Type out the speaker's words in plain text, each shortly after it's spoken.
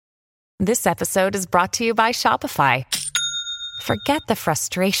This episode is brought to you by Shopify. Forget the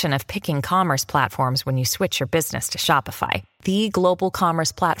frustration of picking commerce platforms when you switch your business to Shopify, the global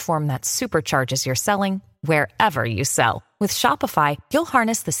commerce platform that supercharges your selling wherever you sell. With Shopify, you'll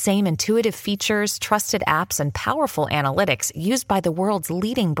harness the same intuitive features, trusted apps, and powerful analytics used by the world's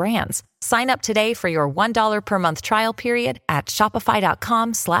leading brands. Sign up today for your $1 per month trial period at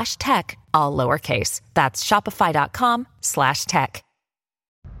shopify.com/tech, all lowercase. That's shopify.com/tech.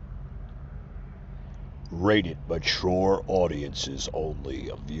 Rated mature audiences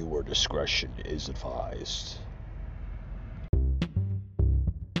only. Viewer discretion is advised.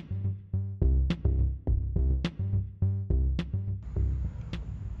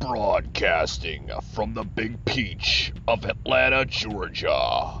 Broadcasting from the Big Peach of Atlanta,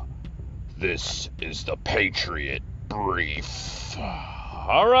 Georgia. This is the Patriot Brief.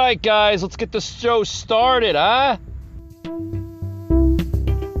 All right, guys, let's get the show started, huh?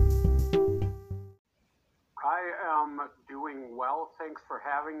 Doing well. Thanks for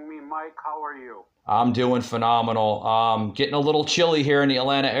having me, Mike. How are you? I'm doing phenomenal. Getting a little chilly here in the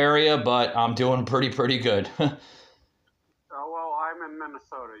Atlanta area, but I'm doing pretty good. Well, I'm in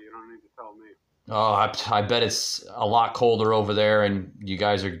Minnesota. You don't need to tell me. Oh, I bet it's a lot colder over there, and you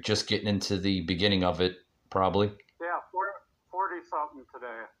guys are just getting into the beginning of it, probably. Yeah, 40-something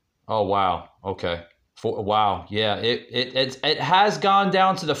today. Oh, wow. Okay. Wow. Yeah, it has gone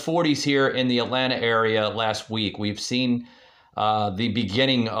down to the 40s here in the Atlanta area last week. We've seen the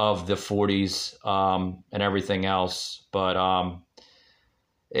beginning of the 40s and everything else, but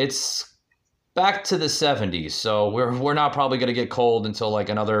it's back to the 70s. So we're not probably going to get cold until like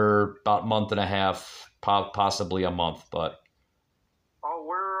another about month and a half, possibly a month. But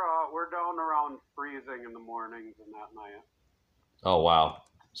we're down around freezing in the mornings and that night. Oh, wow.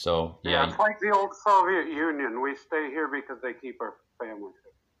 So, yeah. It's like the old Soviet Union. We stay here because they keep our families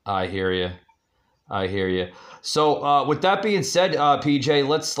here. I hear you. So, with that being said, PJ,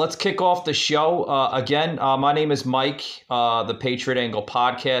 let's kick off the show. Again, my name is Mike, the Patriot Angle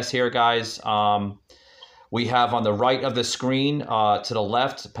podcast here, guys. We have on the right of the screen, to the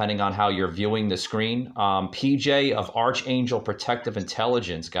left, depending on how you're viewing the screen, PJ of Archangel Protective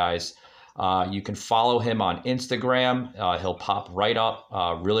Intelligence, guys. You can follow him on Instagram. He'll pop right up.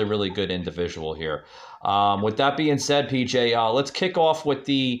 Really good individual here. With that being said, PJ, let's kick off with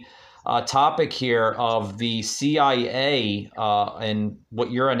the topic here of the CIA and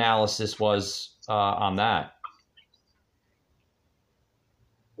what your analysis was on that.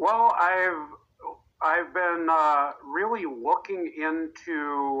 Well, I've been really looking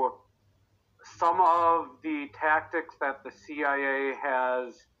into some of the tactics that the CIA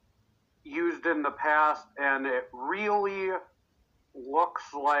has used in the past, and it really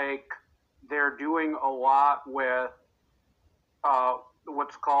looks like they're doing a lot with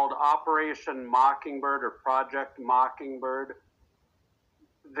what's called Operation Mockingbird or Project Mockingbird.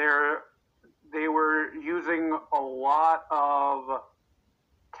 They were using a lot of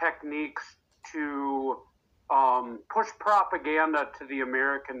techniques to push propaganda to the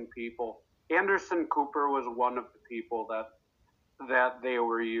American people. Anderson Cooper was one of the people that they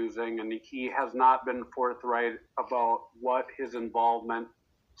were using, and he has not been forthright about what his involvement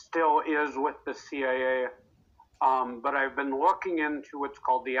still is with the CIA. But I've been looking into what's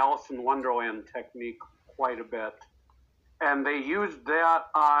called the Alice in Wonderland technique quite a bit. And they used that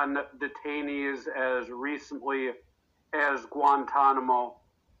on detainees as recently as Guantanamo.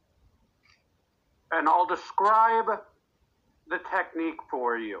 And I'll describe the technique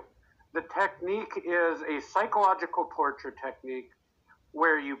for you. The technique is a psychological torture technique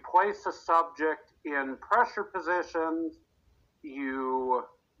where you place a subject in pressure positions, you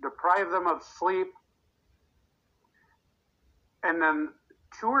deprive them of sleep, and then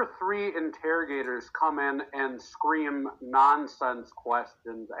 2 or 3 interrogators come in and scream nonsense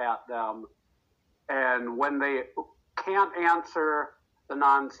questions at them. And when they can't answer the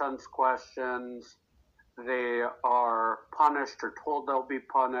nonsense questions, they are punished or told they'll be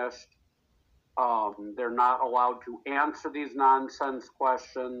punished. They're not allowed to answer these nonsense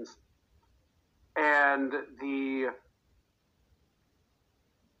questions. And the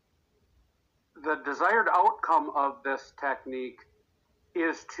desired outcome of this technique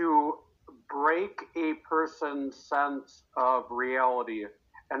is to break a person's sense of reality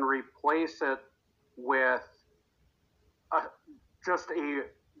and replace it with just a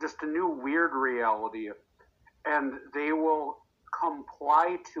new weird reality. And they will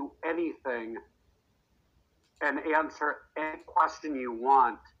comply to anything and answer any question you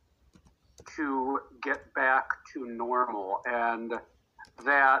want to get back to normal. And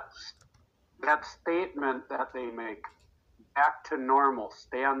that statement that they make, back to normal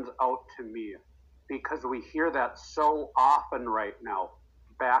stands out to me because we hear that so often right now.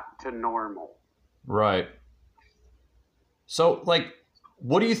 Back to normal. Right. So, like,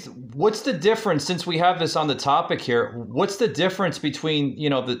 what do you? What's the difference? Since we have this on the topic here, what's the difference between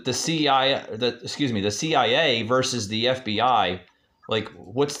the CIA versus the FBI? Like,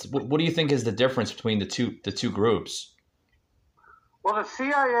 what do you think is the difference between the two groups? Well, the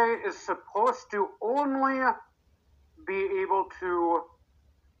CIA is supposed to only be able to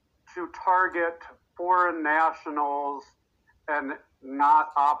target foreign nationals and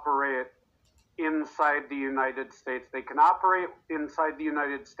not operate inside the United States. They can operate inside the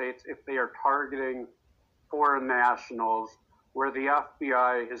United States if they are targeting foreign nationals, where the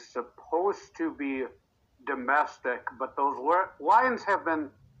FBI is supposed to be domestic, but those lines have been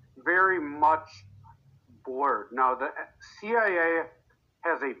very much blurred. Now, the CIA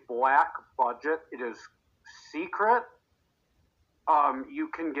has a black budget. It is secret. You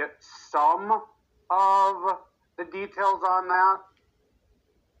can get some of the details on that,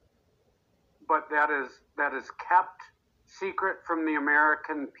 but that is kept secret from the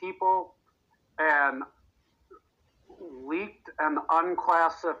American people, and leaked and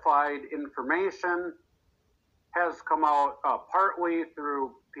unclassified information has come out partly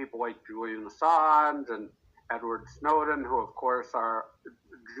through people like Julian Assange and Edward Snowden, who of course are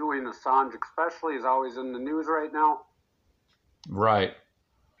Julian Assange especially is always in the news right now. Right.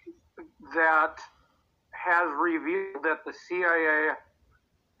 That has revealed that the CIA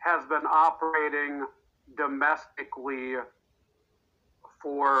has been operating domestically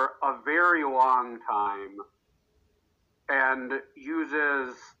for a very long time and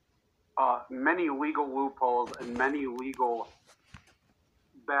uses many legal loopholes and many legal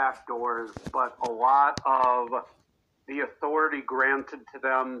backdoors, but a lot of the authority granted to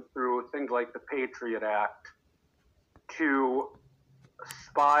them through things like the Patriot Act to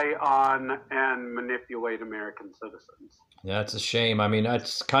spy on and manipulate American citizens. Yeah, it's a shame. I mean,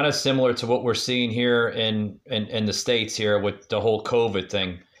 it's kind of similar to what we're seeing here in the States here with the whole COVID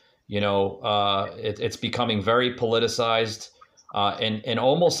thing. It's becoming very politicized and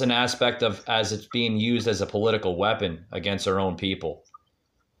almost an aspect of as it's being used as a political weapon against our own people.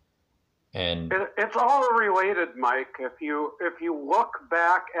 And it's all related, Mike. If you look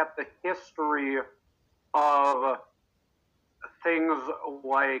back at the history of things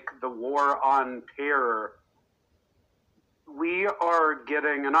like the war on terror, we are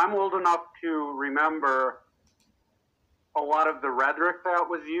getting, and I'm old enough to remember a lot of the rhetoric that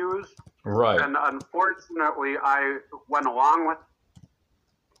was used. Right. And unfortunately, I went along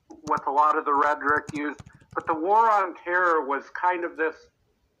with a lot of the rhetoric used. But the war on terror was kind of this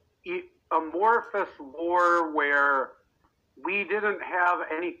amorphous war where we didn't have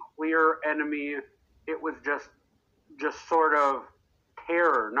any clear enemy. It was just sort of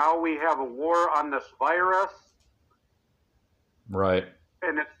terror. Now we have a war on this virus. Right.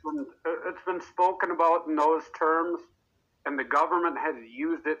 And it's been spoken about in those terms, and the government has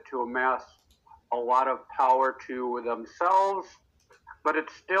used it to amass a lot of power to themselves. But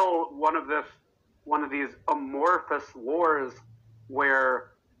it's still one of these amorphous wars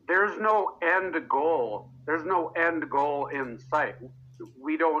where there's no end goal. There's no end goal in sight.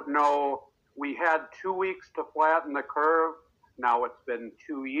 We don't know. We had 2 weeks to flatten the curve. Now it's been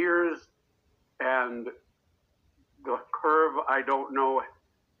 2 years, and the curve, I don't know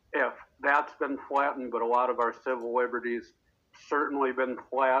if that's been flattened, but a lot of our civil liberties certainly been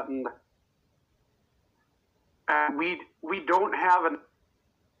flattened. And we don't have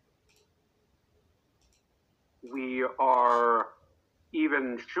we are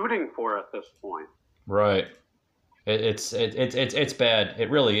even shooting for at this point. Right. It's bad.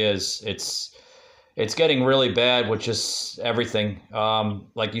 It really is. It's getting really bad with just everything.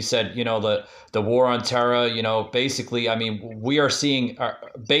 Like you said, the war on terror, basically, I mean, we're seeing our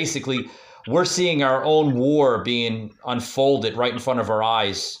own war being unfolded right in front of our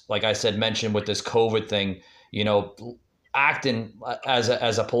eyes. Like I said, mentioned with this COVID thing, acting as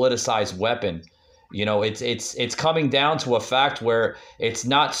a politicized weapon. It's coming down to a fact where it's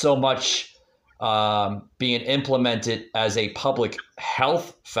not so much being implemented as a public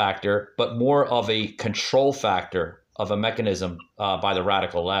health factor, but more of a control factor of a mechanism by the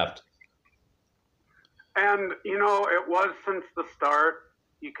radical left. And, it was since the start.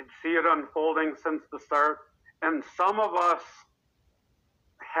 You could see it unfolding since the start. And some of us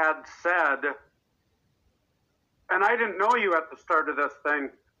had said, and I didn't know you at the start of this thing,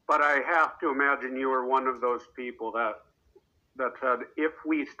 but I have to imagine you were one of those people that said, if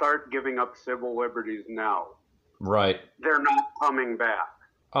we start giving up civil liberties now, right, they're not coming back.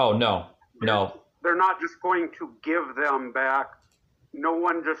 Oh, no. they're not just going to give them back. No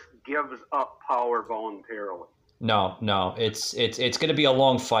one just gives up power voluntarily. No, it's going to be a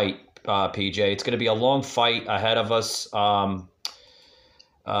long fight, PJ. It's going to be a long fight ahead of us.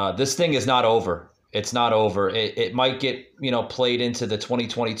 This thing is not over. It's not over. It might get played into the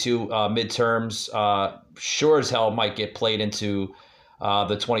 2022 midterms. Sure as hell might get played into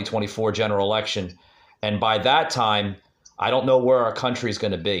the 2024 general election. And by that time, I don't know where our country is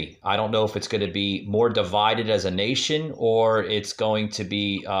going to be. I don't know if it's going to be more divided as a nation, or it's going to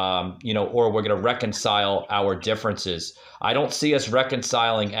be, or we're going to reconcile our differences. I don't see us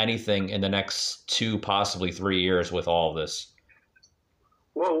reconciling anything in the next 2, possibly 3 years with all of this.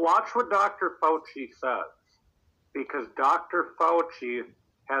 Well, watch what Dr. Fauci says, because Dr. Fauci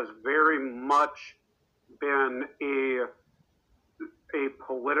has very much been a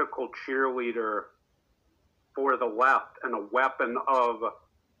political cheerleader for the left and a weapon of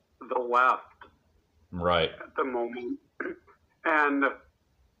the left right at the moment. And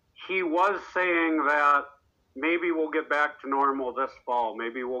he was saying that maybe we'll get back to normal this fall.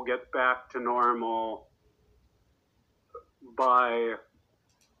 Maybe we'll get back to normal by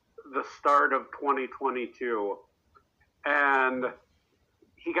the start of 2022. And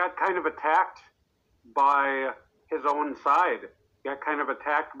he got kind of attacked by his own side. He got kind of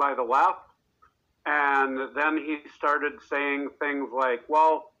attacked by the left. And then he started saying things like,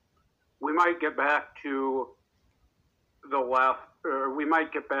 well, we might get back to the left, or we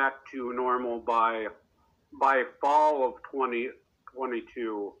might get back to normal by fall of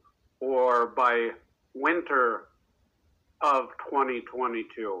 2022 or by winter of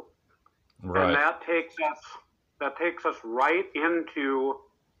 2022. Right. And that takes us right into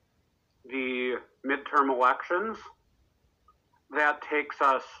the midterm elections. That takes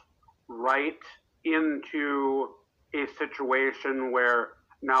us right into a situation where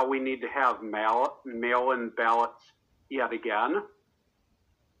now we need to have mail-in ballots yet again.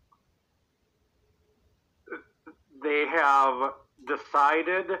 They have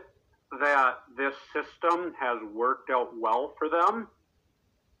decided that this system has worked out well for them,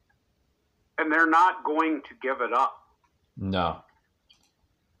 and they're not going to give it up. No.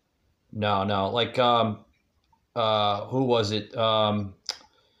 Like, who was it?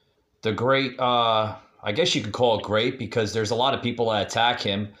 The great, I guess you could call it great because there's a lot of people that attack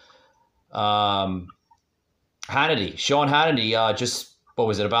him. Sean Hannity, just, what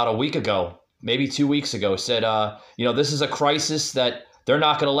was it, about a week ago, maybe 2 weeks ago, said, this is a crisis that they're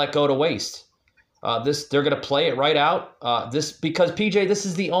not going to let go to waste. They're going to play it right out. Because PJ, this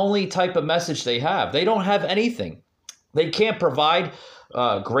is the only type of message they have. They don't have anything. They can't provide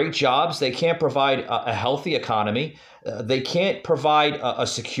great jobs. They can't provide a healthy economy. They can't provide a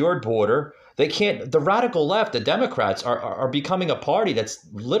secured border. They can't. The radical left, the Democrats, are becoming a party that's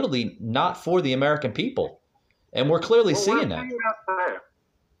literally not for the American people, and we're clearly seeing that.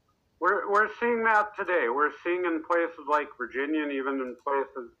 We're seeing that today. We're seeing in places like Virginia and even in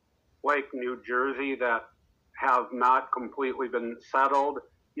places like New Jersey that have not completely been settled.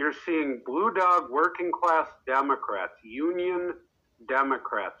 You're seeing blue dog working class Democrats, union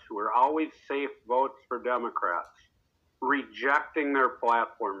Democrats who are always safe votes for Democrats, rejecting their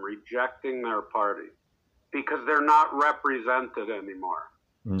platform, rejecting their party because they're not represented anymore.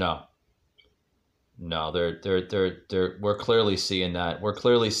 No, we're clearly seeing that. We're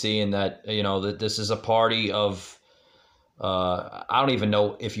clearly seeing that, that this is a party of, I don't even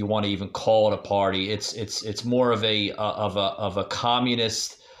know if you want to even call it a party. It's more of a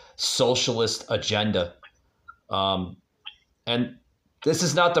communist socialist agenda. And this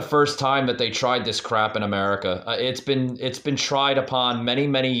is not the first time that they tried this crap in America. It's been tried upon many,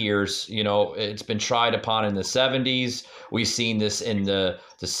 many years. It's been tried upon in the 70s. We've seen this in the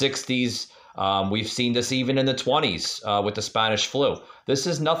 60s. We've seen this even in the 20s with the Spanish flu. This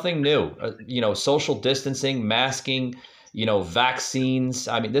is nothing new. Social distancing, masking, vaccines.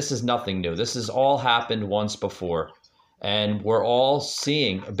 I mean, this is nothing new. This has all happened once before. And we're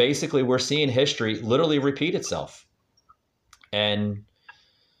seeing history literally repeat itself. And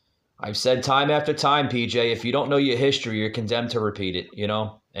I've said time after time, PJ, if you don't know your history, you're condemned to repeat it,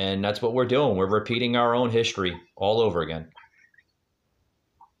 and that's what we're doing. We're repeating our own history all over again.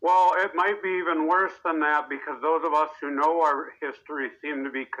 Well, it might be even worse than that because those of us who know our history seem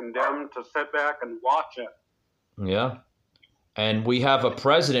to be condemned to sit back and watch it. Yeah. And we have a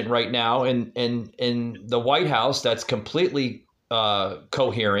president right now in the White House that's completely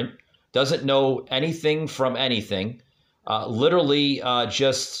coherent, doesn't know anything from anything. Literally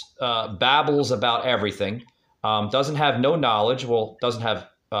just babbles about everything, doesn't have no knowledge, doesn't have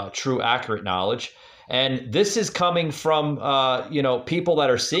true accurate knowledge. And this is coming from, people that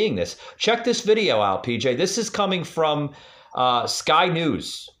are seeing this. Check this video out, PJ. This is coming from Sky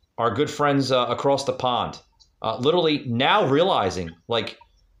News, our good friends across the pond. Literally now realizing, like,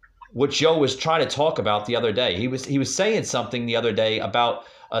 what Joe was trying to talk about the other day. He was saying something the other day about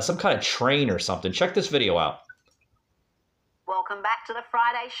some kind of train or something. Check this video out. Welcome back to the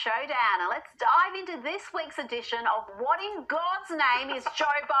Friday Showdown, and let's dive into this week's edition of What in God's Name is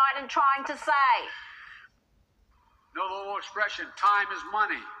Joe Biden trying to say? Know the little expression, time is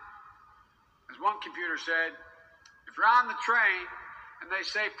money. As one computer said, if you're on the train and they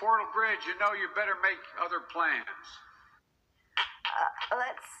say Portal Bridge, you know you better make other plans.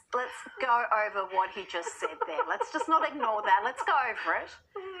 Let's go over what he just said there. Let's just not ignore that. Let's go over it.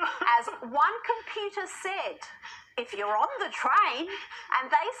 As one computer said, if you're on the train and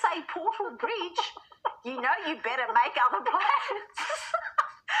they say Portal Bridge, you know you better make other plans.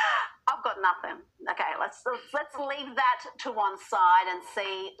 I've got nothing. Okay, let's leave that to one side and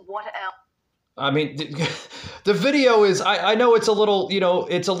see what else. I mean, the video is, I know it's a little,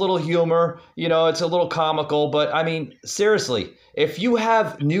 it's a little humor, it's a little comical, but I mean, seriously, if you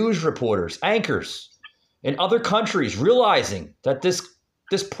have news reporters, anchors in other countries realizing that this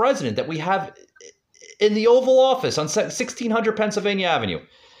president that we have in the Oval Office on 1600 Pennsylvania Avenue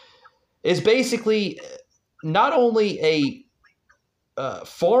is basically not only a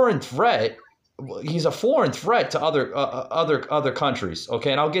foreign threat, he's a foreign threat to other countries.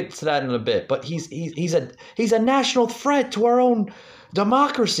 Okay, and I'll get to that in a bit. But he's a national threat to our own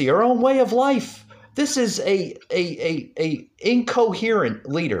democracy, our own way of life. This is a incoherent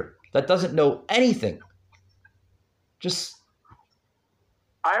leader that doesn't know anything.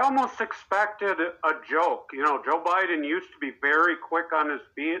 I almost expected a joke. Joe Biden used to be very quick on his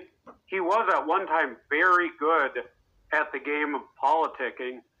feet. He was at one time very good at the game of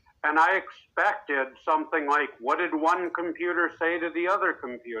politicking. And I expected something like, what did one computer say to the other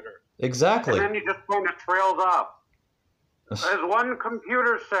computer? Exactly. And then he just kind of trails off. As one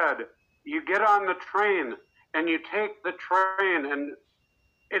computer said, you get on the train and you take the train, and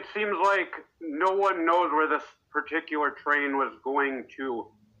it seems like no one knows where this particular train was going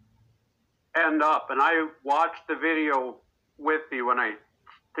to end up. And I watched the video with you, and I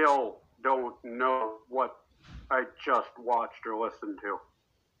still don't know what I just watched or listened to.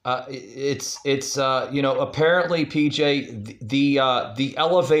 Apparently, PJ, the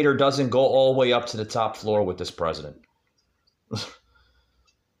elevator doesn't go all the way up to the top floor with this president.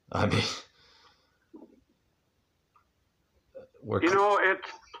 I mean,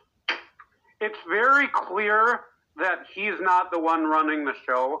 it's very clear that he's not the one running the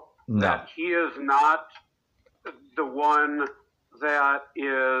show. No. That he is not the one that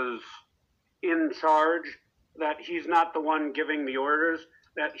is in charge. That he's not the one giving the orders.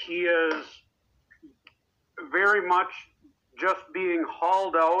 That he is very much just being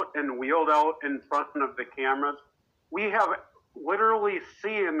hauled out and wheeled out in front of the cameras. We have literally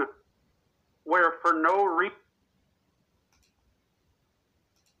seen where, for no reason,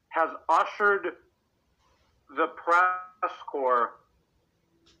 has ushered the press corps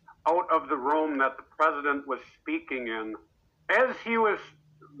out of the room that the president was speaking in. As he was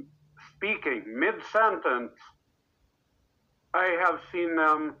speaking, mid-sentence, I have seen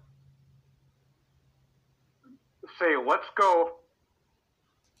them say, let's go,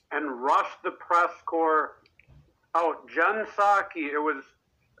 and rush the press corps out. Jen Psaki, it was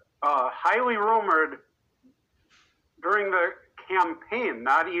highly rumored during the campaign,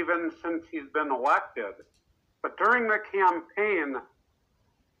 not even since he's been elected, but during the campaign,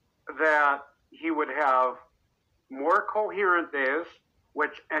 that he would have more coherent days,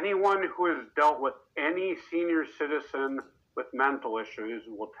 which anyone who has dealt with any senior citizen with mental issues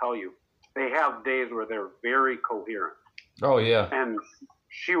will tell you. They have days where they're very coherent. Oh, yeah. And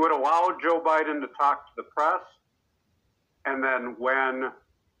she would allow Joe Biden to talk to the press. And then when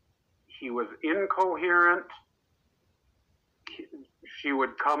he was incoherent, she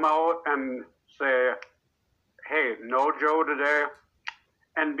would come out and say, hey, no Joe today.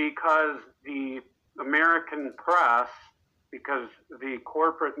 And because the American press, because the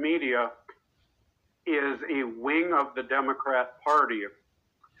corporate media is a wing of the Democrat Party,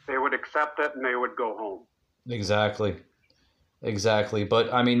 they would accept it and they would go home. Exactly.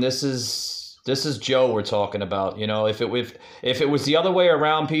 But I mean, this is Joe we're talking about. If it was the other way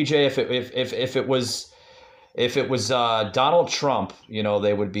around, PJ, if it was Donald Trump,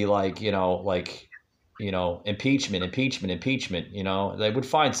 they would be like, impeachment. They would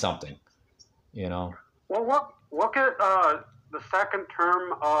find something. Well, look at the second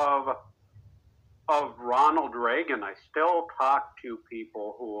term of Ronald Reagan. I still talk to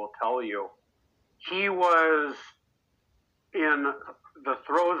people who will tell you he was in the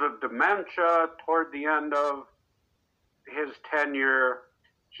throes of dementia toward the end of his tenure.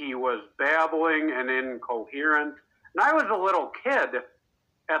 He was babbling and incoherent. And I was a little kid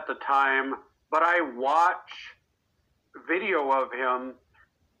at the time, but I watch video of him,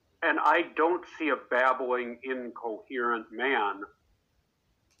 and I don't see a babbling, incoherent man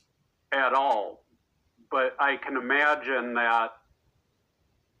at all. But I can imagine that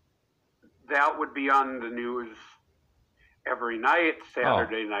would be on the news every night.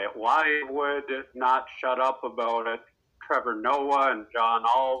 Saturday Night Live would not shut up about it. Trevor Noah and John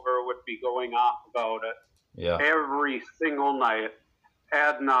Oliver would be going off about it every single night,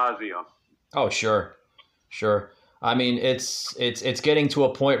 ad nauseum. Oh, sure. I mean, it's getting to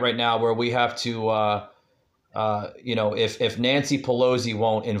a point right now where we have to, if Nancy Pelosi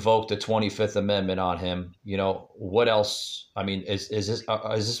won't invoke the 25th Amendment on him, what else? I mean, is this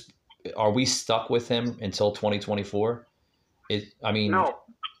are we stuck with him until 2024? No,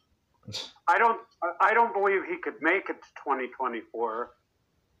 I don't believe he could make it to 2024.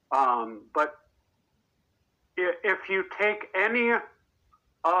 But if you take any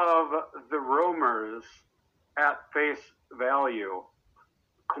of the rumors at face value,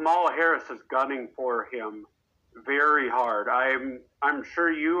 Kamala Harris is gunning for him very hard. I'm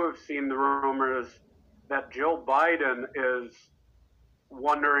sure you have seen the rumors that Jill Biden is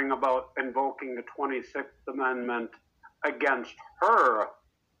wondering about invoking the 26th Amendment against her.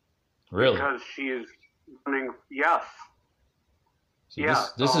 Really? Because she's running. Yes. See,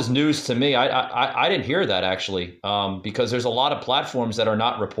 this is news to me. I didn't hear that actually, because there's a lot of platforms that are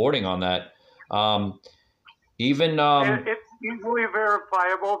not reporting on that. It's easily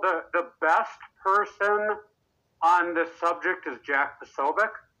verifiable. The best person on this subject is Jack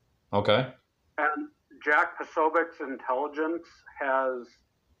Posobiec. Okay. And Jack Posobiec's intelligence has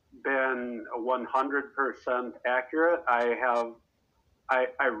been 100% accurate. I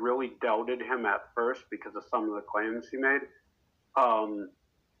really doubted him at first because of some of the claims he made.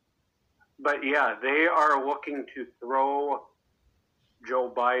 But yeah, they are looking to throw Joe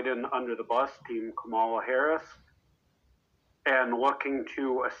Biden under the bus, Team Kamala Harris, and looking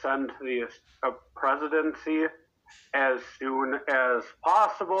to ascend to the presidency as soon as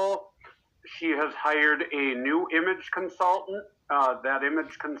possible. She has hired a new image consultant. That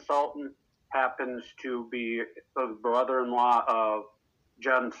image consultant happens to be the brother-in-law of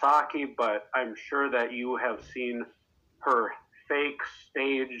Jen Psaki, but I'm sure that you have seen her fake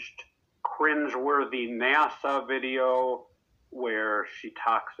staged cringeworthy NASA video where she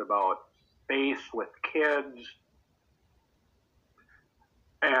talks about space with kids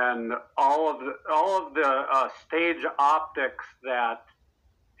and all of the stage optics that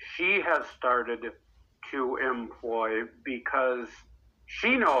she has started to employ, because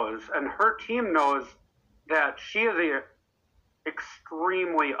she knows and her team knows that she is a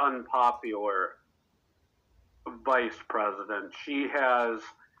extremely unpopular vice president. She has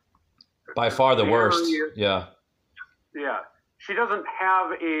by far the worst. Yeah. She doesn't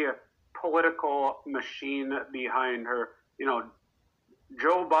have a political machine behind her.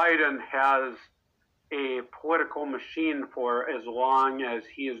 Joe Biden has a political machine for as long as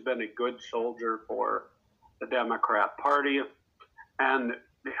he has been a good soldier for the Democrat Party. And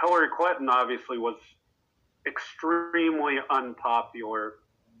Hillary Clinton obviously was extremely unpopular,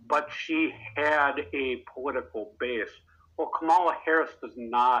 but she had a political base. Well, Kamala Harris does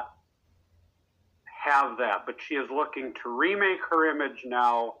not have that, but she is looking to remake her image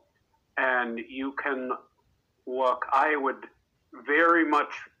now, and you can look, I would very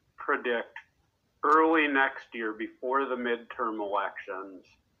much predict early next year, before the midterm elections,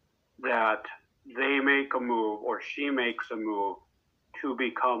 that they make a move, or she makes a move, to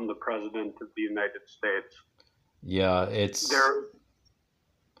become the president of the United States. Yeah, there's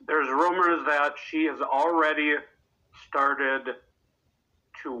rumors that she has already started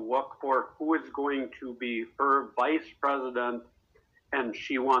to look for who is going to be her vice president, and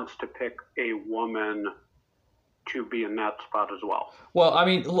she wants to pick a woman to be in that spot as well. Well, I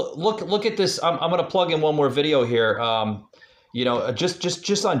mean, look at this. I'm going to plug in one more video here.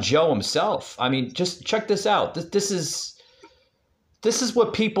 Just on Joe himself. I mean, just check this out. This is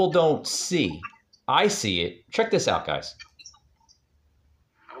what people don't see. I see it. Check this out, guys.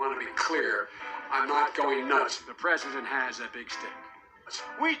 I want to be clear. I'm not going nuts. The president has a big stick.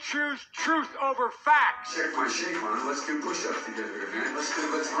 We choose truth over facts. Shake my shake, man. Let's do push-ups together, man. Let's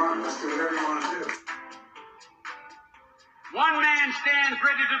run. Let's do whatever you want to do. One man stands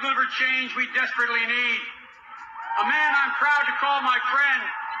ready to deliver change we desperately need. A man I'm proud to call my friend.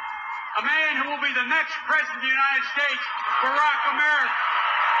 A man who will be the next president of the United States, Barack America.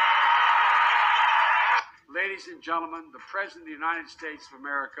 Ladies and gentlemen, the President of the United States of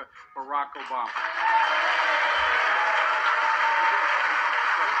America, Barack Obama.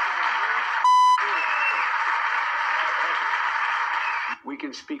 We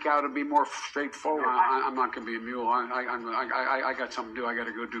can speak out and be more straightforward. I'm not going to be a mule. I got something to do. I got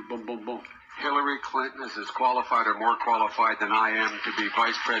to go do boom, boom, boom. Hillary Clinton is as qualified or more qualified than I am to be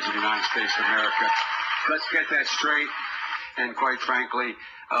Vice President of the United States of America. Let's get that straight. And quite frankly,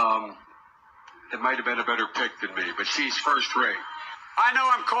 it might have been a better pick than me, but she's first rate. I know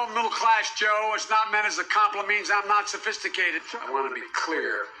I'm called middle class, Joe. It's not meant as a compliment. Means I'm not sophisticated. I want to be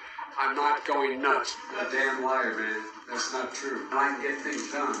clear. I'm not going nuts. A damn liar, man. That's not true. I can get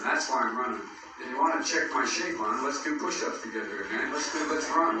things done. That's why I'm running. If you want to check my shape on, let's do push-ups together, man. Let's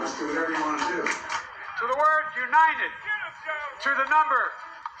run. Let's do whatever you want to do. To the word united. To the number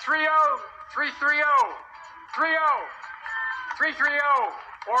 30330. 30 330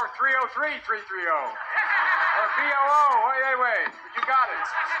 or 303-330 or BOO. Wait. You got it.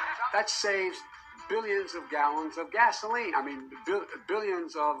 That saves billions of gallons of gasoline. I mean,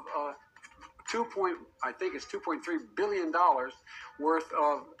 billions of I think it's $2.3 billion worth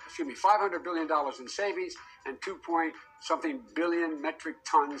of, $500 billion in savings and 2-something billion metric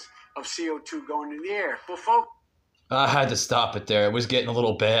tons of CO2 going in the air. Well, folks, I had to stop it there. It was getting a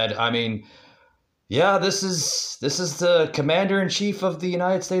little bad. I mean, yeah, this is the Commander-in-Chief of the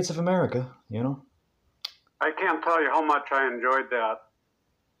United States of America, you know? I can't tell you how much I enjoyed that.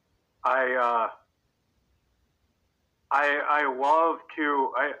 I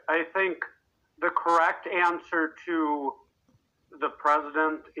think the correct answer to the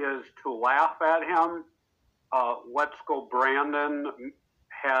president is to laugh at him. Let's Go Brandon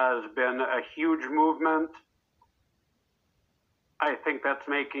has been a huge movement. I think that's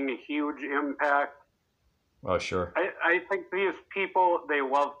making a huge impact. Oh, sure. I think these people, they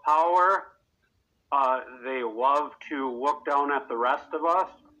love power. They love to look down at the rest of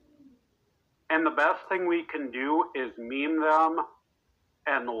us. And the best thing we can do is meme them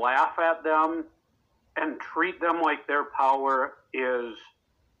and laugh at them and treat them like their power is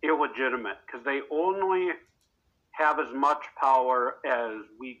illegitimate, because they only have as much power as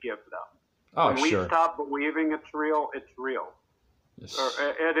we give them. Oh, when sure. we stop believing it's real, it's real. Yes. Or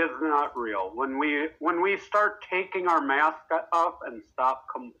it is not real. When we start taking our mask off and stop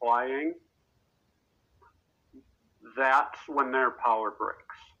complying, that's when their power breaks.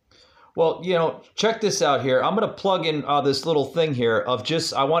 Well, you know, check this out here. I'm going to plug in this little thing here of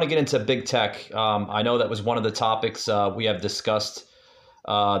just, I want to get into big tech. I know that was one of the topics we have discussed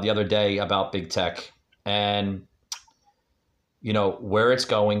the other day about big tech and, you know, where it's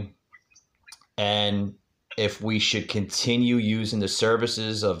going and if we should continue using the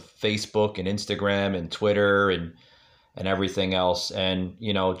services of Facebook and Instagram and Twitter and everything else. And,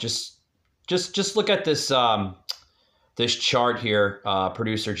 you know, just look at this, this chart here,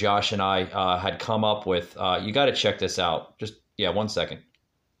 producer Josh and I had come up with. You got to check this out. Just, yeah, 1 second.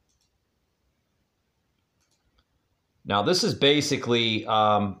 Now, this is basically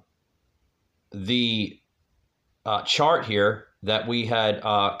the chart here that we had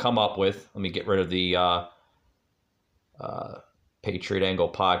come up with. Let me get rid of the Patriot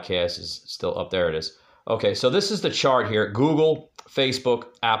Angle podcast is still up. There it is. Okay, so this is the chart here. Google, Facebook,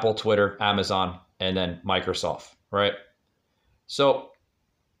 Apple, Twitter, Amazon, and then Microsoft, right? So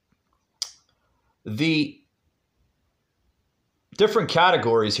the different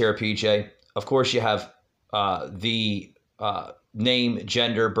categories here, PJ, of course, you have the name,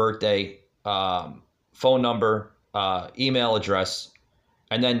 gender, birthday, phone number, email address,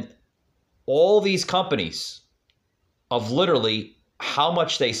 and then all these companies of literally how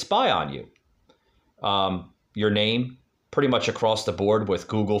much they spy on you. Your name, pretty much across the board with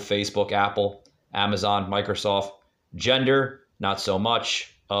Google, Facebook, Apple, Amazon, Microsoft. Gender, not so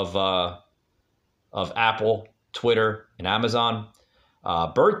much of Apple, Twitter, and Amazon.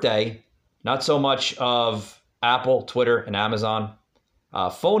 Birthday, not so much of Apple, Twitter, and Amazon.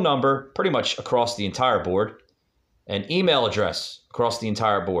 Phone number, pretty much across the entire board. And email address across the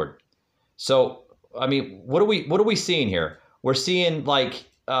entire board. So, I mean, what are we seeing here? We're seeing like,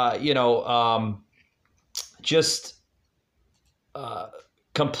 just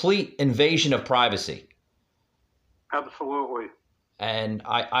complete invasion of privacy. Absolutely. And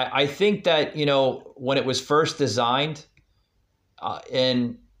I think that, you know, when it was first designed,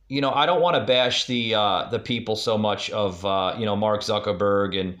 and, you know, I don't want to bash the people so much of, Mark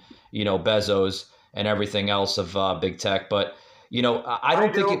Zuckerberg and, Bezos and everything else of big tech. But, I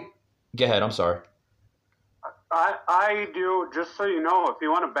don't think it. Go ahead. I'm sorry. I do. Just so you know, if you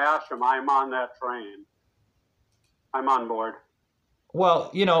want to bash them, I'm on that train. I'm on board.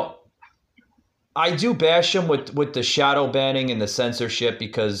 Well, I do bash him with the shadow banning and the censorship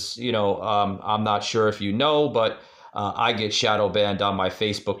because, I'm not sure if you know, but I get shadow banned on my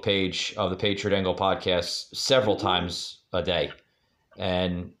Facebook page of the Patriot Angle podcast several times a day.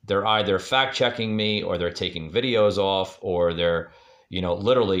 And they're either fact checking me or they're taking videos off or they're,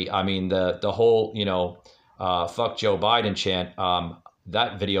 literally, I mean, the whole, fuck Joe Biden chant,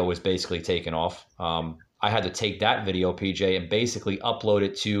 that video was basically taken off. I had to take that video, PJ, and basically upload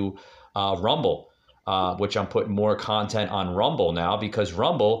it to Rumble, which I'm putting more content on Rumble now because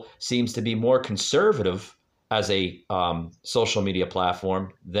Rumble seems to be more conservative as a social media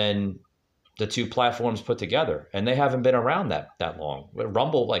platform than the two platforms put together. And they haven't been around that long.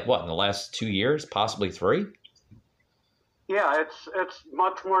 Rumble, like what, in the last 2 years, possibly 3? Yeah, it's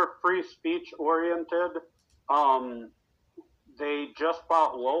much more free speech oriented. They just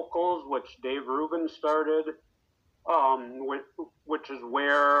bought Locals, which Dave Rubin started, which is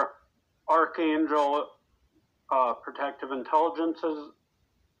where Archangel Protective Intelligence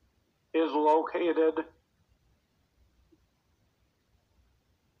is located.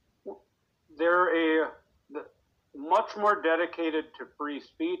 They're much more dedicated to free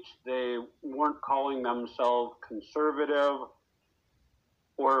speech. They weren't calling themselves conservative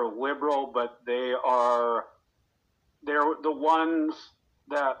or liberal, but they're the ones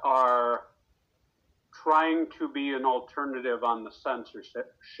that are trying to be an alternative on the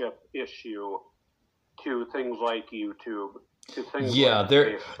censorship issue to things like YouTube.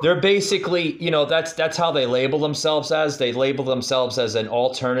 They're basically, that's how they label themselves as. They label themselves as an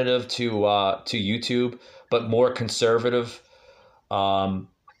alternative to YouTube, but more conservative. They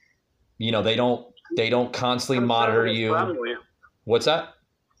don't constantly monitor you. Friendly. What's that?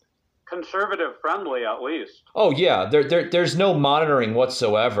 Conservative friendly, at least. Oh yeah, there's no monitoring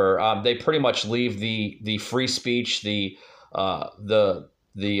whatsoever. They pretty much leave the free speech, the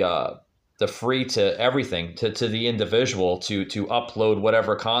free to everything to the individual to upload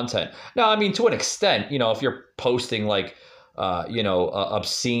whatever content. Now, I mean, to an extent, if you're posting like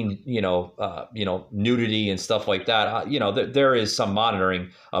obscene, nudity and stuff like that, there is some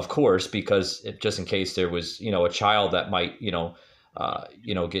monitoring, of course, because just in case there was, a child that might,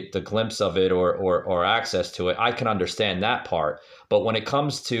 get the glimpse of it or access to it, I can understand that part. But when it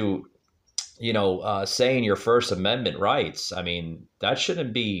comes to, saying your First Amendment rights, I mean, that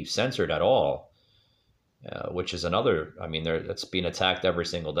shouldn't be censored at all, which is another, I mean, that's being attacked every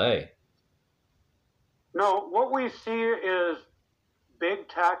single day. No, what we see is big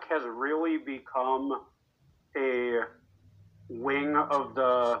tech has really become a wing of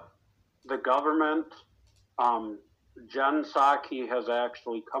the government. Jen Psaki has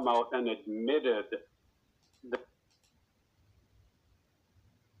actually come out and admitted that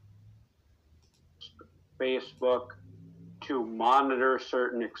Facebook to monitor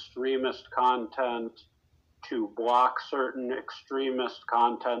certain extremist content, to block certain extremist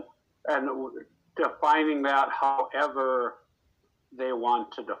content, and defining that however they want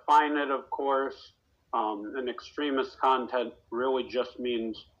to define it, of course. And extremist content really just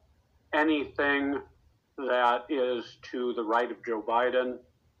means anything that is to the right of Joe Biden.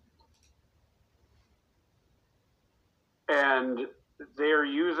 And they're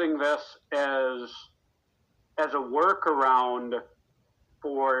using this as a workaround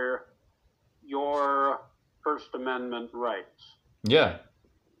for your First Amendment rights. Yeah.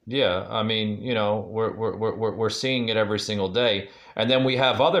 I mean, we're seeing it every single day, and then we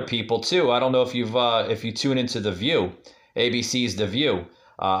have other people too. I don't know if if you tune into The View, ABC's The View.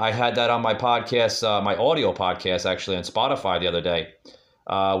 I had that on my podcast, my audio podcast, actually on Spotify the other day,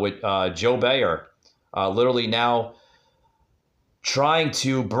 with Joe Bayer, literally now trying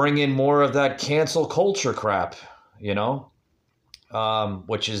to bring in more of that cancel culture crap,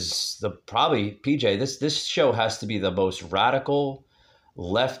 which is probably, PJ, this show has to be the most radical,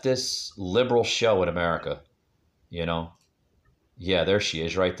 leftist, liberal show in America, Yeah, there she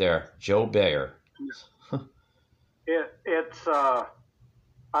is right there. Joe Bayer.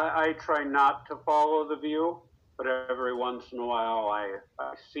 I try not to follow The View, but every once in a while I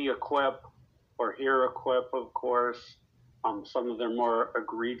see a clip or hear a clip, of course. Some of their more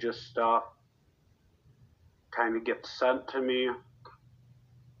egregious stuff kind of gets sent to me.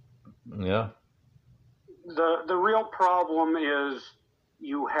 Yeah. The real problem is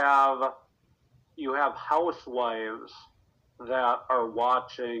you have housewives that are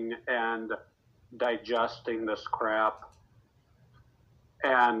watching and digesting this crap,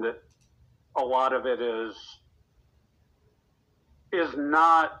 and a lot of it is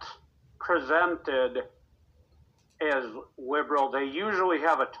not presented as liberal. They usually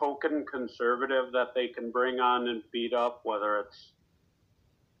have a token conservative that they can bring on and beat up, whether it's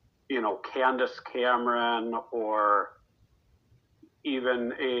Candace Cameron or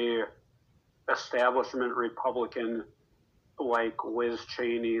even a establishment Republican like Liz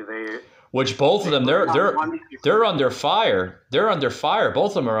Cheney. Which both of them, they're under fire. They're under fire.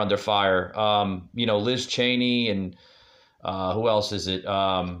 Both of them are under fire. Liz Cheney and who else is it?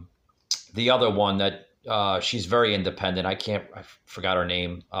 The other one that she's very independent. I forgot her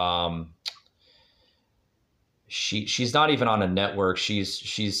name. She's not even on a network.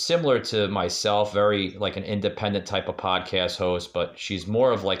 She's similar to myself, very like an independent type of podcast host, but she's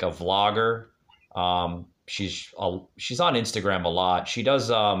more of like a vlogger. She's on Instagram a lot. She does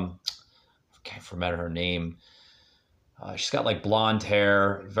I can't remember her name. She's got like blonde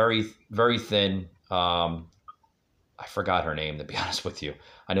hair, very very thin. I forgot her name, to be honest with you.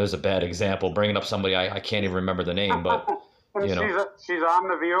 I know it's a bad example bringing up somebody I can't even remember the name, but she's on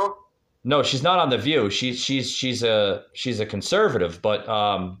The View. No, she's not on The View. She's a conservative, but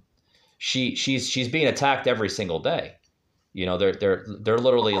she's being attacked every single day. They're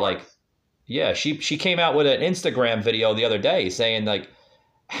literally like, yeah. She came out with an Instagram video the other day saying like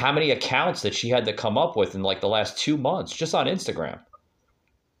how many accounts that she had to come up with in like the last 2 months just on Instagram.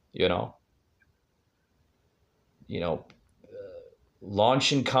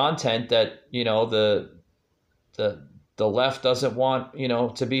 Launching content that the left doesn't want,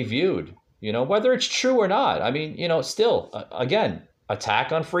 to be viewed, whether it's true or not. I mean, still, again,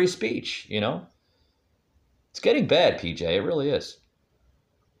 attack on free speech, It's getting bad, PJ. It really is.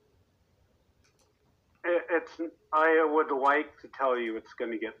 I would like to tell you it's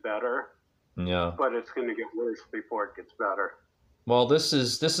going to get better. Yeah. But it's going to get worse before it gets better. Well, this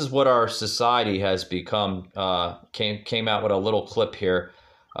is what our society has become. Came out with a little clip here.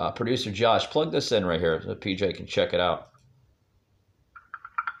 Producer Josh, plug this in right here so PJ can check it out.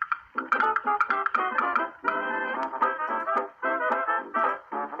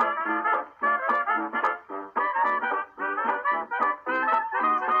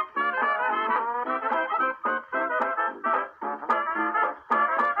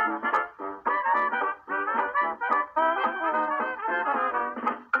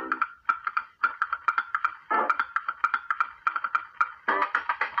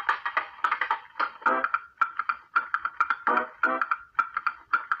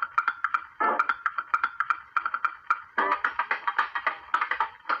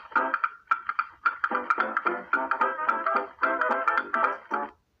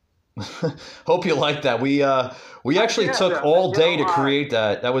 Hope you like that. We actually took all day to create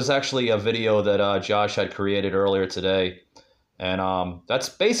that. That was actually a video that Josh had created earlier today, and that's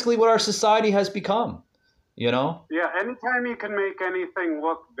basically what our society has become. Yeah, anytime you can make anything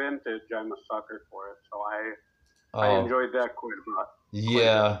look vintage, I'm a sucker for it. So I enjoyed that quite a lot.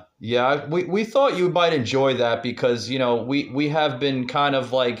 Yeah. We thought you might enjoy that because we have been kind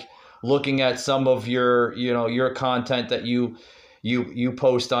of like looking at some of your your content that you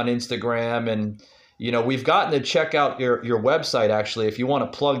post on Instagram, and we've gotten to check out your website. Actually, if you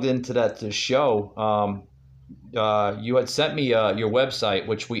want to plug into the show, you had sent me your website,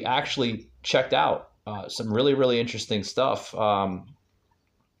 which we actually checked out. Some really really interesting stuff. So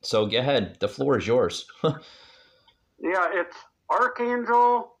go ahead, the floor is yours. Yeah, it's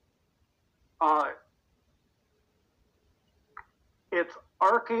Archangel. It's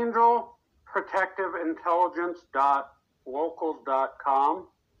Archangel Protective Intelligence.locals.com.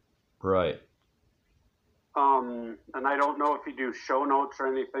 Right. And I don't know if you do show notes or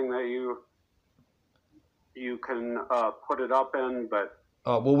anything that you can put it up in, but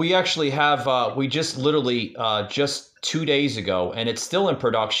well, we actually have we just literally just 2 days ago, and it's still in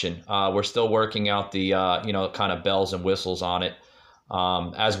production. We're still working out the kind of bells and whistles on it,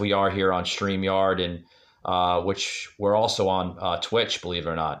 as we are here on StreamYard, and which we're also on Twitch, believe it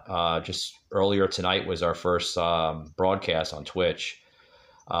or not. Just earlier tonight was our first broadcast on Twitch,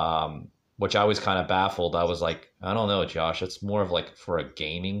 which I was kind of baffled. I was like, I don't know, Josh, it's more of like for a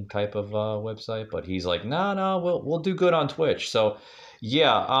gaming type of website. But he's like, no, we'll do good on Twitch. So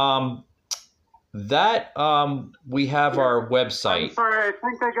yeah, we have our website. I'm sorry, I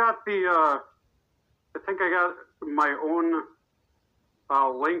think I got my own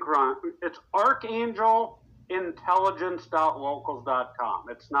link wrong. It's archangelintelligence.locals.com.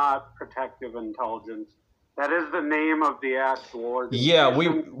 It's not Protective Intelligence. That is the name of the actual organization. Yeah,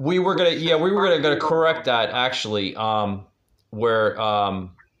 we were gonna correct that actually. So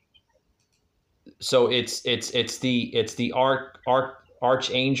it's the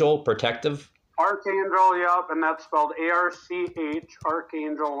Archangel Protective. Archangel, yep, and that's spelled ARCH,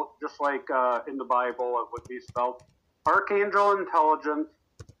 Archangel, just like in the Bible it would be spelled.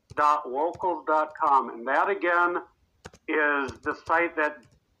 Archangelintelligence.locals.com, and that again is the site that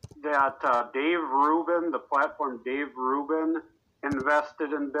that Dave Rubin, the platform Dave Rubin,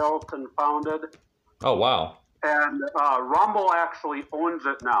 invested and built and founded. Oh, wow. And Rumble actually owns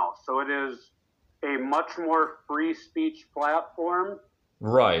it now. So it is a much more free speech platform.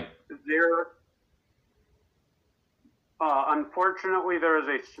 Right. Unfortunately, there is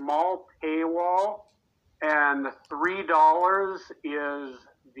a small paywall, and $3 is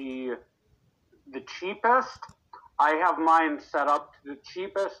the cheapest. I have mine set up to the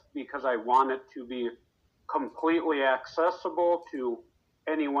cheapest because I want it to be completely accessible to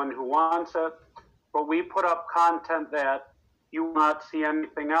anyone who wants it. But we put up content that you will not see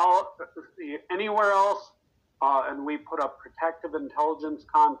anything else anywhere else, and we put up protective intelligence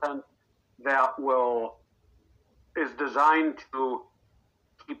content that is designed to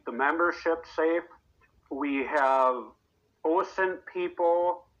keep the membership safe. We have OSINT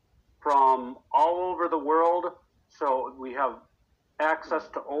people from all over the world, so we have access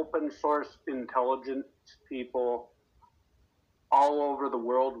to open source intelligence people all over the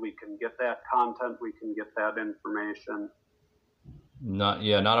world. We can get that content, we can get that information. Not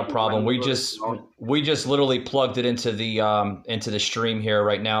a problem. We just literally plugged it into the stream here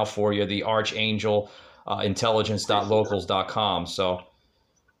right now for you, the Archangel intelligence.locals.com. So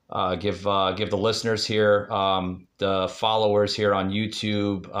give the listeners here, the followers here on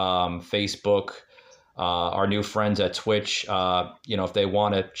YouTube, Facebook, our new friends at Twitch, if they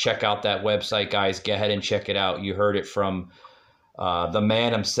want to check out that website, guys, go ahead and check it out. You heard it from the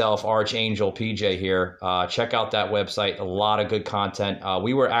man himself, Archangel PJ here. Check out that website. A lot of good content.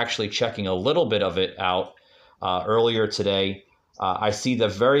 We were actually checking a little bit of it out earlier today. I see the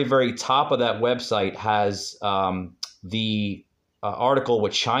very, very top of that website has the article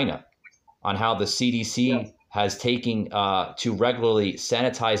with China on how the CDC has taken to regularly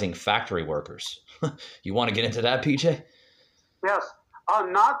sanitizing factory workers. You want to get into that, PJ? Yes.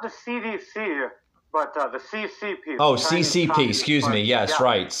 Not the CDC, but the CCP. Oh, CCP. Excuse me. Yes,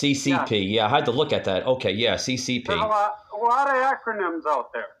 right. CCP. Yeah, I had to look at that. Okay, yeah, CCP. There's a lot of acronyms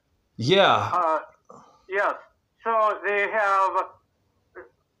out there. Yeah. Yes. So they have.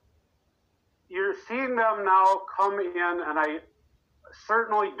 You're seeing them now come in, and I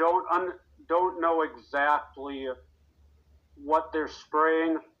certainly don't know exactly what they're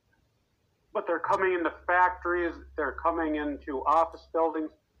spraying, but they're coming into factories, they're coming into office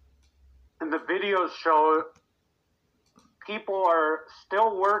buildings, and the videos show people are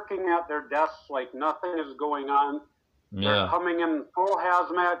still working at their desks like nothing is going on. Yeah. They're coming in full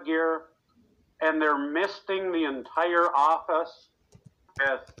hazmat gear, and they're misting the entire office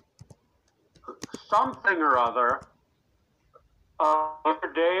with something or other. The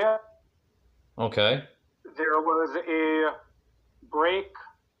other day, okay, there was a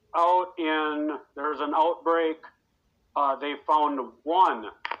there's an outbreak. They found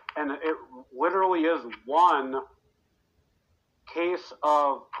one, and it literally is one case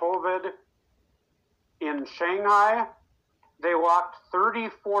of COVID in Shanghai. They locked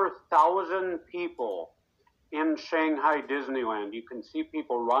 34,000 people in Shanghai Disneyland. You can see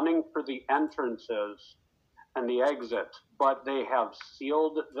people running for the entrances and the exits, but they have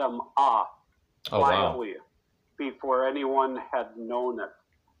sealed them off quietly before anyone had known it.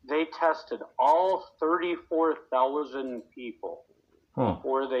 They tested all 34,000 people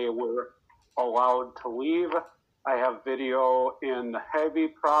before they were allowed to leave. I have video in the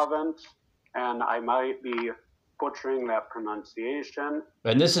Hebei province, and I might be butchering that pronunciation.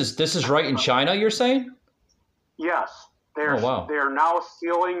 And this is right in China, you're saying? Yes. They're now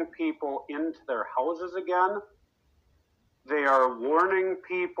sealing people into their houses again. They are warning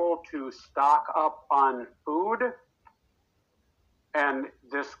people to stock up on food. And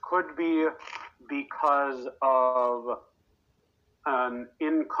this could be because of an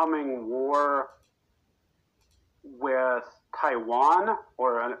incoming war with Taiwan,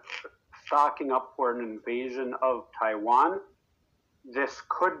 or stocking up for an invasion of Taiwan. This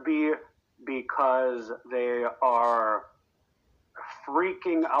could be because they are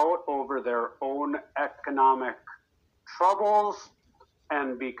freaking out over their own economic troubles,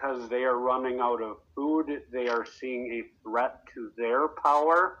 and because they are running out of food, they are seeing a threat to their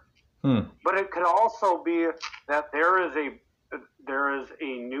power. But it could also be that there is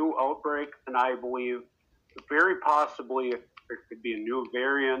a new outbreak, and I believe very possibly there could be a new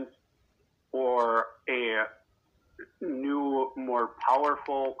variant or a new, more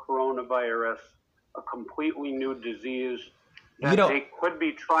powerful coronavirus, a completely new disease that they could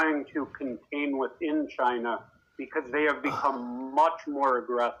be trying to contain within China because they have become much more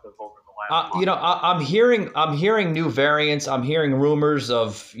aggressive over the last month. I'm hearing new variants. I'm hearing rumors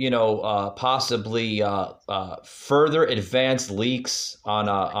of possibly further advanced leaks on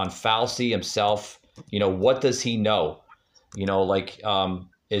Fauci himself. What does he know?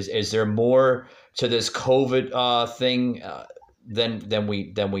 Is there more to this COVID thing than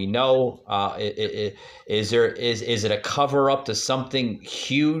we know? Is it a cover up to something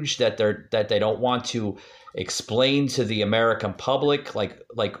huge that they don't want to explain to the American public? Like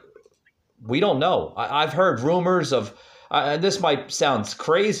we don't know. I've heard rumors of. This might sound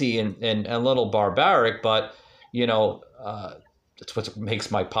crazy and a little barbaric, but it's what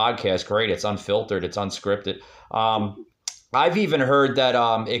makes my podcast great. It's unfiltered. It's unscripted. I've even heard that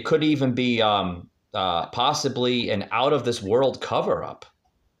it could even be possibly an out of this world cover up.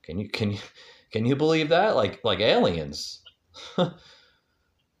 Can you believe that? Like aliens?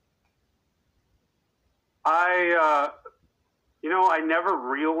 I never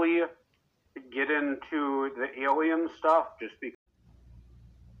really get into the alien stuff just because.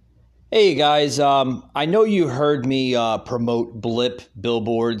 Hey guys, I know you heard me promote Blip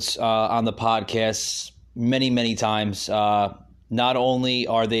billboards on the podcast many times. Not only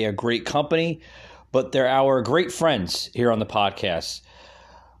are they a great company, but they're our great friends here on the podcast.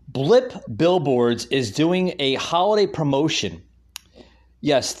 Blip Billboards is doing a holiday promotion.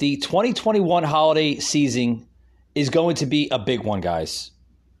 Yes, the 2021 holiday season is going to be a big one, guys.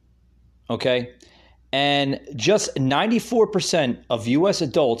 Okay? And just 94% of U.S.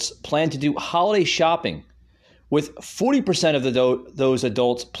 adults plan to do holiday shopping, with 40% of those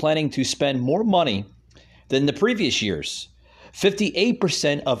adults planning to spend more money than the previous years.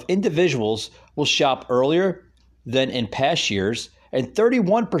 58% of individuals will shop earlier than in past years, and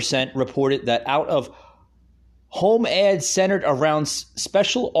 31% reported that out of home ads centered around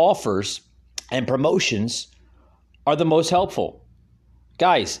special offers and promotions are the most helpful.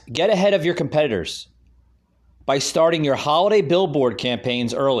 Guys, get ahead of your competitors by starting your holiday billboard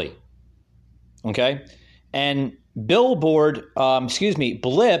campaigns early. Okay? And Blip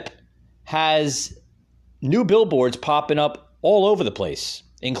has new billboards popping up all over the place,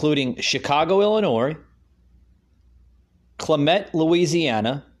 including Chicago, Illinois, Clement,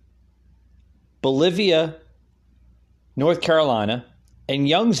 Louisiana, Bolivia, North Carolina, and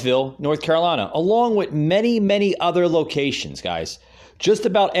Youngsville, North Carolina, along with many other locations, guys. Just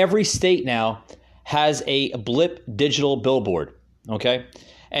about every state now has a Blip digital billboard, okay?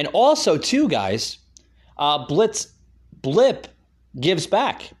 And also, too, guys, Blip gives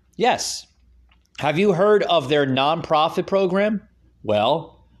back. Yes. Have you heard of their nonprofit program?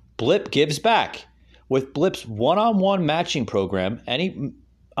 Well, Blip gives back. With Blip's one-on-one matching program, any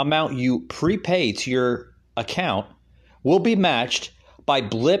amount you prepay to your account will be matched by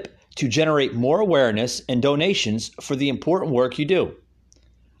Blip to generate more awareness and donations for the important work you do.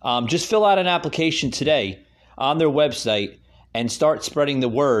 Just fill out an application today on their website and start spreading the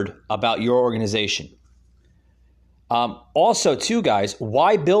word about your organization. Also, too, guys,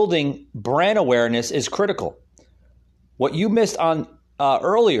 why building brand awareness is critical. What you missed on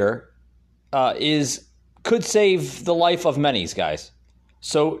earlier could save the life of many, guys.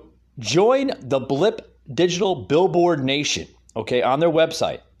 So join the Blip Digital Billboard Nation, okay, on their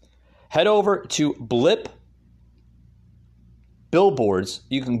website. Head over to Blip Billboards.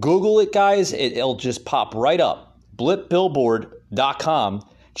 You can Google it, guys. It'll just pop right up. blipbillboard.com.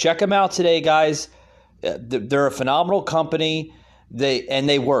 Check them out today, guys. They're a phenomenal company.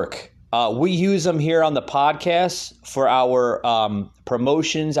 They work. We use them here on the podcast for our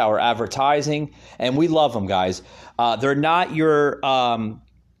promotions, our advertising, and we love them, guys. They're not your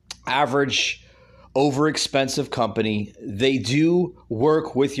average over-expensive company. They do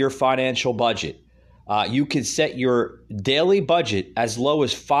work with your financial budget. You can set your daily budget as low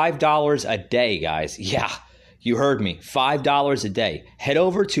as $5 a day, guys. Yeah, you heard me. $5 a day. Head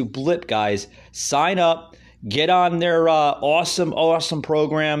over to Blip, guys. Sign up. Get on their awesome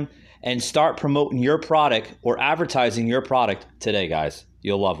program and start promoting your product or advertising your product today, guys.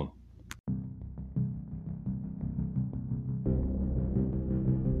 You'll love them.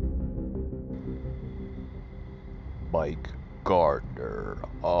 Mike Gardner,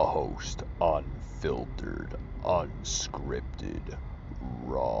 a host, unfiltered, unscripted,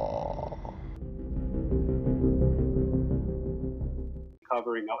 raw.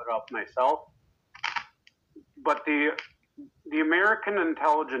 Covering it up myself, but the American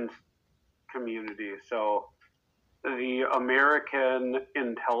intelligence community, so the American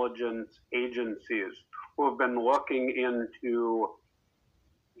intelligence agencies who have been looking into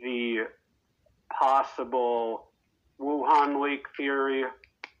the possible Wuhan leak theory,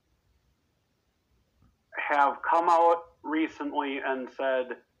 have come out recently and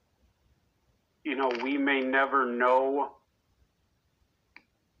said, we may never know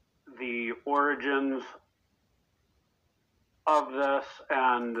the origins of this,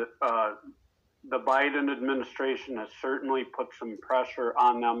 and the Biden administration has certainly put some pressure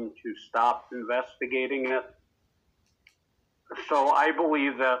on them to stop investigating it. So I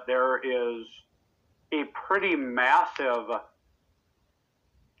believe that there is a pretty massive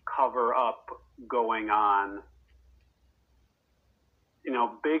cover-up going on.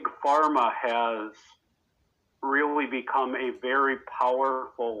 Big Pharma has really become a very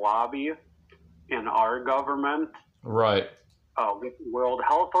powerful lobby in our government. Right. With the World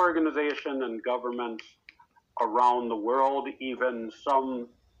Health Organization and governments around the world, even some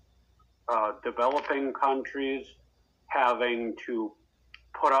developing countries having to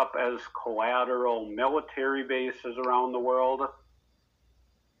put up as collateral military bases around the world.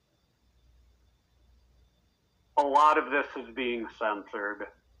 A lot of this is being censored.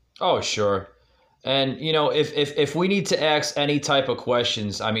 Oh, sure. And, if we need to ask any type of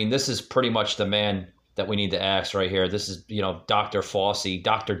questions, I mean, this is pretty much the man that we need to ask right here. This is, Dr. Fauci,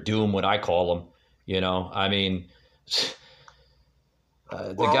 Dr. Doom, what I call him, I mean,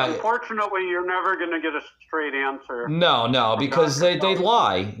 the guy. Unfortunately, you're never going to get a straight answer. No, because they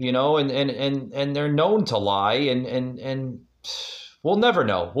lie, and they're known to lie, and we'll never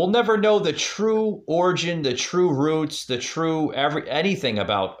know. We'll never know the true origin, the true roots, the true anything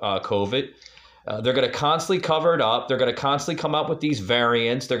about COVID. They're going to constantly cover it up. They're going to constantly come up with these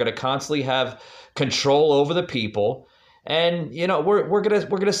variants. They're going to constantly have control over the people, and we're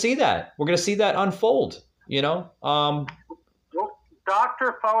gonna see that. We're gonna see that unfold. Well,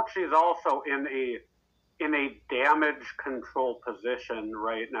 Dr. Fauci is also in a damage control position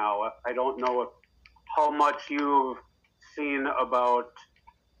right now. I don't know how much you've seen about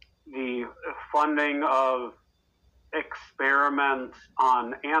the funding of experiments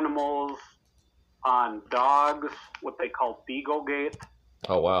on animals, on dogs, what they call Beaglegate.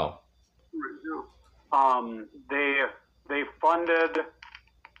 Oh, wow. They funded,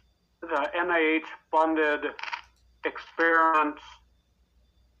 the NIH funded experiments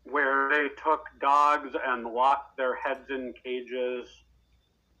where they took dogs and locked their heads in cages,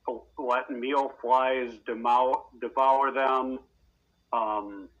 let meal flies devour them.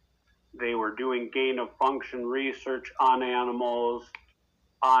 They were doing gain of function research on animals,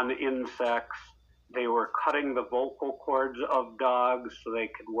 on insects. They were cutting the vocal cords of dogs so they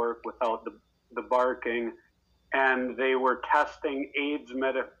could work without the barking. And they were testing AIDS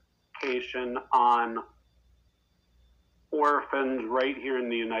medication on orphans right here in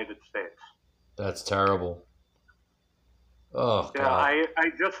the United States. That's terrible. Oh, God. Yeah, I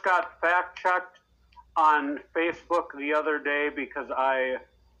just got fact-checked on Facebook the other day because I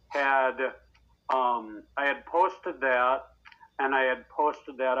had posted that, and I had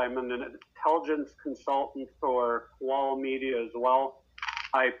posted that I'm an intelligence consultant for Koala Media as well.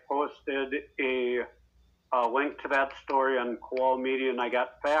 I posted a link to that story on Koala Media, and I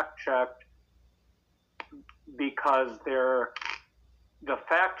got fact-checked because the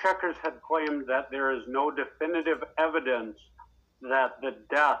fact-checkers had claimed that there is no definitive evidence that the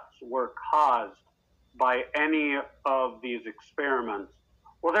deaths were caused by any of these experiments.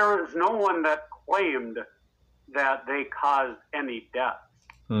 Well, there was no one that claimed that they caused any deaths.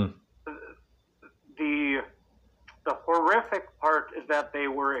 The horrific part is that they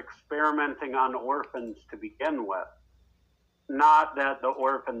were experimenting on orphans to begin with, not that the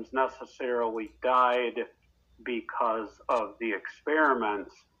orphans necessarily died because of the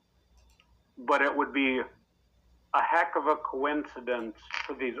experiments, but it would be a heck of a coincidence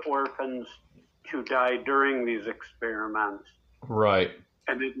for these orphans to die during these experiments. Right.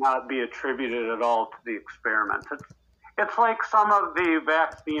 And it not be attributed at all to the experiments. It's like some of the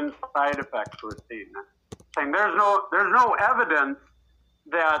vaccine side effects we're seeing. Saying there's no evidence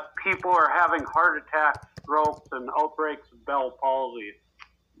that people are having heart attacks, strokes, and outbreaks of Bell palsy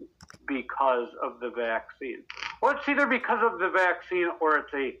because of the vaccine. Well, it's either because of the vaccine or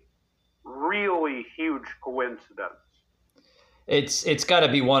it's a really huge coincidence. It's got to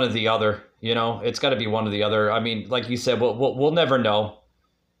be one or the other. It's got to be one or the other. I mean, like you said, we'll never know.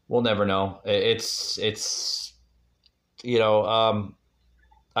 We'll never know.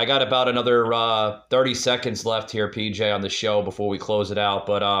 I got about another 30 seconds left here, PJ, on the show before we close it out.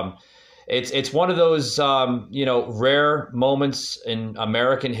 But it's one of those rare moments in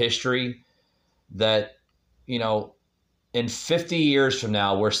American history that in 50 years from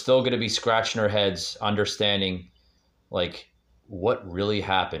now we're still going to be scratching our heads, understanding like what really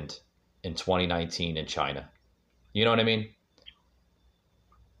happened in 2019 in China. You know what I mean?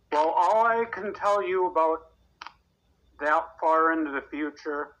 Well, all I can tell you about that far into the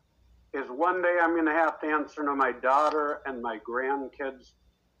future is one day I'm going to have to answer to my daughter and my grandkids.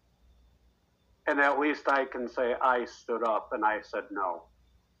 And at least I can say I stood up and I said no.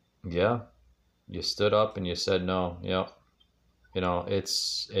 Yeah. You stood up and you said no. Yeah. You know,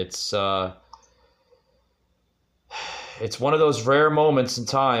 it's one of those rare moments in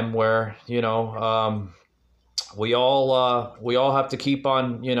time where, you know, we all have to keep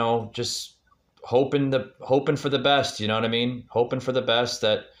on, you know, just hoping for the best, you know what I mean? Hoping for the best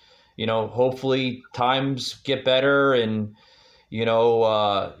that, you know, hopefully times get better and, you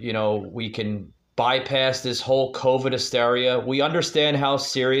know, we can bypass this whole COVID hysteria. We understand how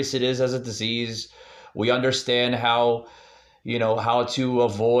serious it is as a disease. We understand how, you know, how to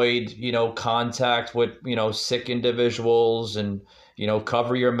avoid, you know, contact with, you know, sick individuals and, you know,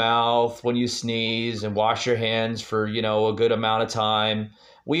 cover your mouth when you sneeze and wash your hands for, you know, a good amount of time.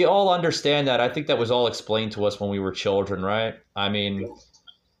 We all understand that. I think that was all explained to us when we were children, right? I mean,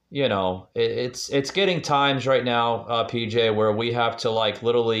 you know, it's getting times right now, PJ, where we have to like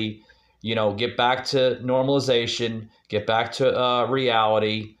literally, you know, get back to normalization, get back to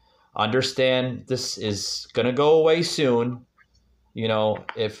reality, understand this is going to go away soon. You know,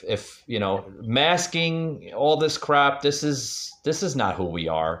 if you know, masking all this crap, this is not who we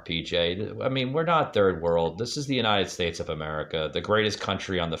are, PJ. I mean, we're not third world. This is the United States of America, the greatest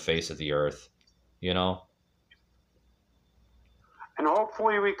country on the face of the earth, you know? And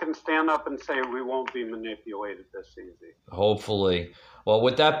hopefully we can stand up and say we won't be manipulated this easy. Hopefully. Well,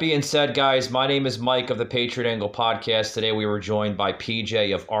 with that being said, guys, my name is Mike of the Patriot Angle Podcast. Today we were joined by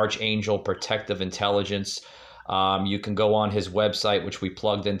PJ of Archangel Protective Intelligence. You can go on his website, which we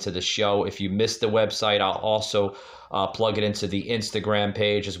plugged into the show. If you missed the website, I'll also plug it into the Instagram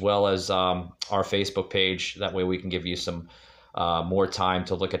page as well as our Facebook page. That way we can give you some more time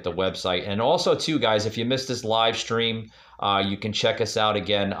to look at the website. And also, too, guys, if you missed this live stream, you can check us out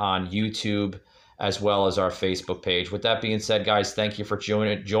again on YouTube as well as our Facebook page. With that being said, guys, thank you for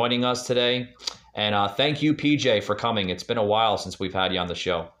joining us today. And thank you, PJ, for coming. It's been a while since we've had you on the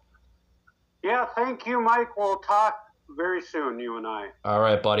show. Yeah, thank you, Mike. We'll talk very soon, you and I. All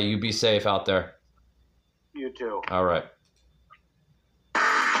right, buddy. You be safe out there. You too. All right.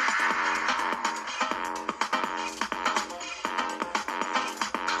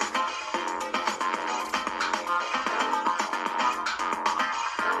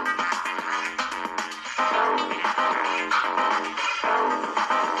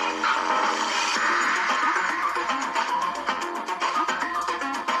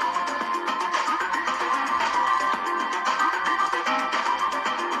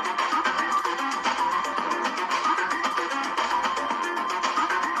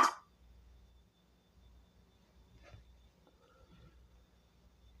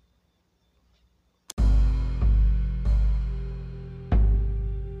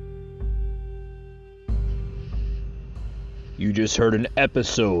 You just heard an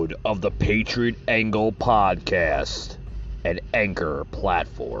episode of the Patriot Angle Podcast, an Anchor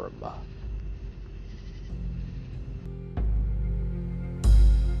platform.